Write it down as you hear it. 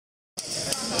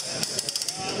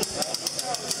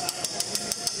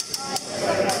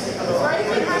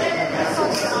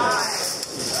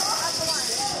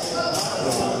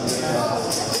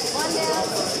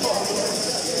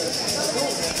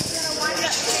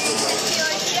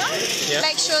Yep.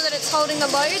 Make sure that it's holding the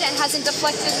load and hasn't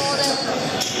deflected more than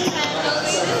 10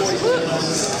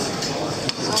 millimeters.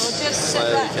 I'll just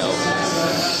set that down.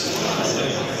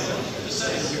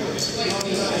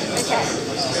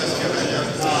 Okay.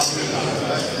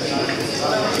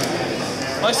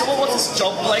 So what's this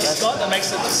job Blake's got that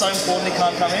makes it so important he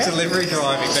can't come here? Delivery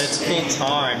driving, but it's full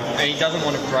time, and he doesn't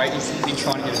want to break. He's been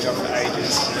trying to get a job for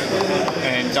ages,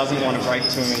 and doesn't want to break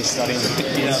to him when he's studying.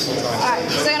 Yeah. Alright,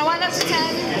 so we're going to wind up to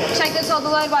 10, check that's all the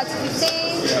load by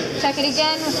 15, check it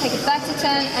again, we'll take it back to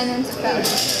 10, and then to 12.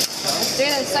 Let's do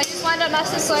this. So just wind up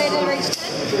nice and slow to reach 10.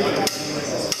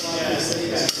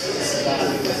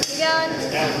 Keep going.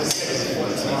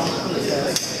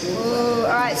 Ooh,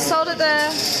 alright, sold at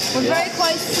the... We're very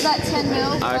close to that 10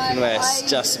 mil. I reckon we're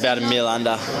just about a mil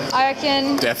under. I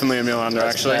reckon... Definitely a mil under,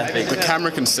 actually. Perfect. The camera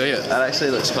can see it. That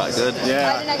actually looks quite good.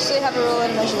 Yeah. I didn't actually have a ruler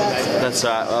to measure that. So. That's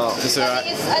right. Well, It's I alright.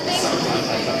 think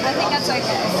that's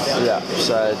okay. yeah,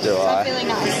 so do I'm I. feeling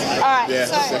nice. Alright, Yeah.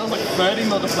 so... That was like 30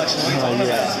 mil deflection.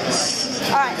 Yeah.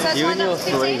 Alright, so let's You and wind your up to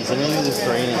 15. threes. I think you're the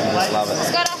three and I just love it.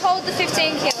 It's got to hold the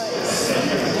 15 kilos.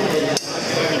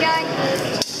 Keep going.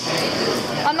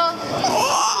 One more.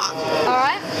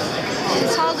 Alright.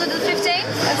 Just hold it to the 15.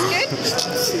 That's good.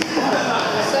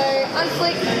 So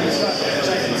unflick.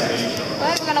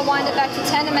 Right, we're going to wind it back to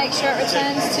 10 to make sure it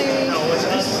returns to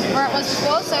where it was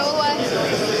before. So all the way.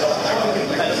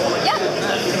 Yep.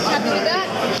 Happy with that?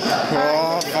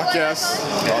 Oh, fuck yes.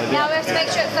 Now we have to make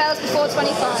sure it fails before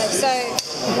 25. So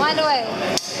wind away.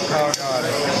 Oh, God.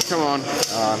 Come on.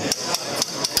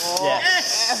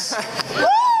 Yes.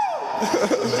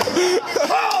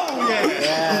 Oh, yeah!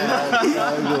 Yeah, that's so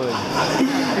good.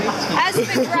 As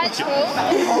per gradual.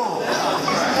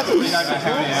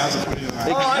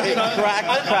 It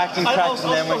cracked and then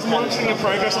I was monitoring your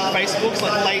progress on Facebook, it's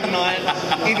like late night,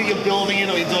 either you're building it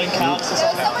or you're doing calcs or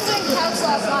There was something. someone doing calcs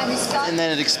last night who started. And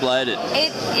then it exploded.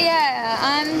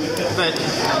 But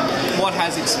what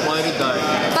has exploded though?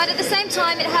 But at the same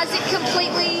time, it hasn't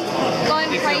completely gone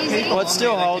crazy. Well, it's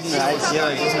still holding the 8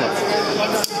 kilos, isn't it?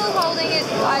 It's still holding it.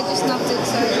 I just knocked it,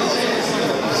 so.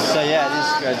 So yeah, it is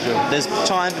scheduled. There's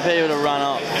time for people to run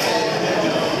up.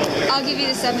 I'll give you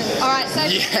the 7. Alright, so.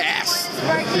 Yes! No,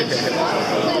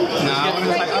 I'm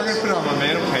going to put it on my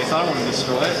mantelpiece. I don't want to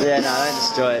destroy it. Yeah, no, don't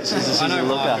destroy it. She's just I a know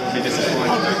looker. Mark would be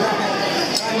disappointed.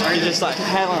 You're just like,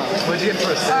 hang on. What'd you get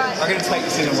for a set? I'm going to take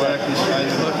this into work and show you.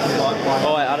 Look,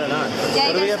 Oh wait, I don't know. Yeah,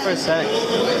 What do we you get for a setting?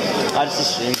 I just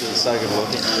assumed it was so good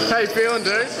looking. How you feeling,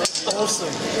 dude?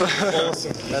 Awesome.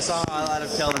 Awesome. That's the highlight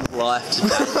of Kelvin's life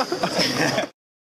today.